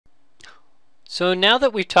So now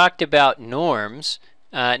that we've talked about norms,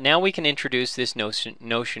 now we can introduce this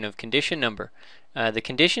notion of condition number. The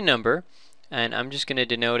condition number, and I'm just going to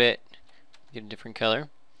denote it, get a different color.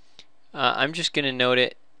 I'm just going to note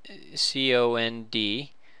it COND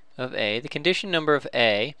of A. The condition number of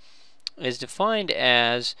A is defined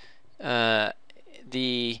as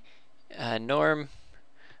the norm,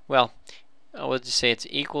 well, I'll just say it's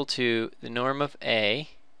equal to the norm of A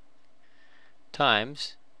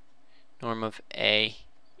times norm of A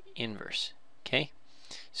inverse. Okay,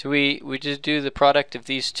 so we just do the product of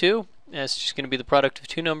these two. That's just going to be the product of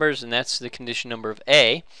two numbers, and that's the condition number of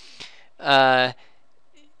A. And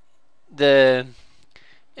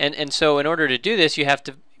so in order to do this, you have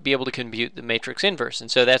to be able to compute the matrix inverse,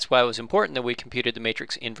 and so that's why it was important that we computed the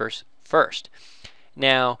matrix inverse first.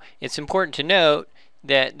 Now, it's important to note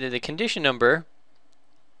that the condition number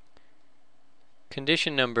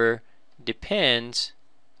depends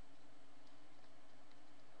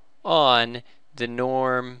on the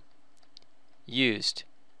norm used.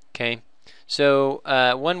 Okay, so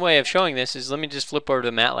one way of showing this is, let me just flip over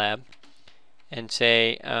to MATLAB and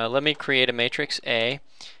say, let me create a matrix A.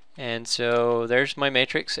 And so there's my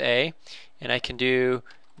matrix A, and I can do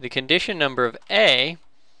the condition number of A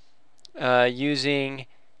using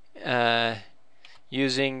the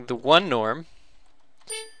one norm.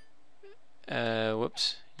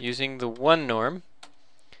 Using the one norm.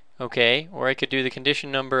 Okay, or I could do the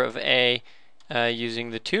condition number of A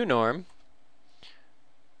using the two norm,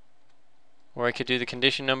 or I could do the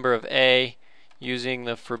condition number of A using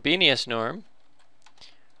the Frobenius norm,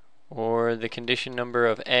 or the condition number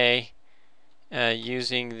of A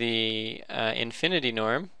using the infinity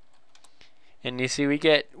norm. And you see we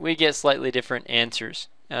get slightly different answers.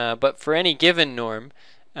 But for any given norm,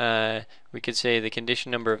 we could say the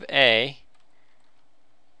condition number of A,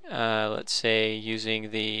 let's say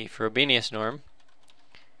using the Frobenius norm,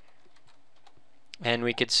 and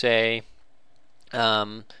we could say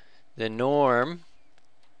the norm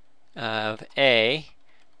of A,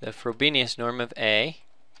 the Frobenius norm of A,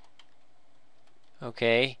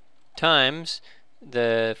 okay, times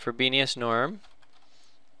the Frobenius norm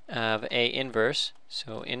of A inverse,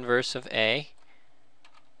 so inverse of A,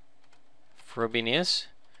 Frobenius,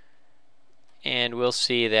 and we'll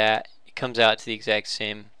see that it comes out to the exact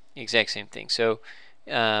same thing. So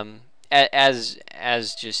as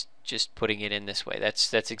just putting it in this way,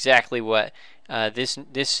 that's exactly what this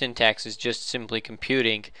syntax is, just simply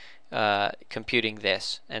computing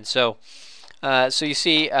this. And so so you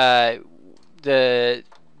see the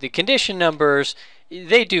condition numbers,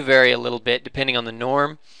 they do vary a little bit depending on the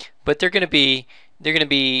norm, but they're going to be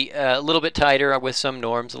a little bit tighter with some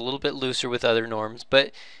norms, a little bit looser with other norms,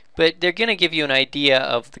 but they're going to give you an idea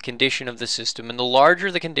of the condition of the system. And the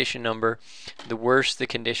larger the condition number, the worse the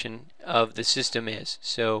condition of the system is.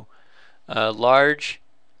 So large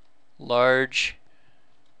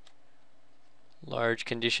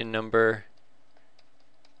condition number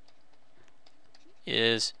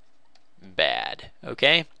is bad.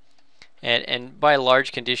 Okay, and by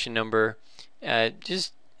large condition number,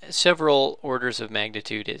 just several orders of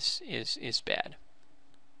magnitude is bad.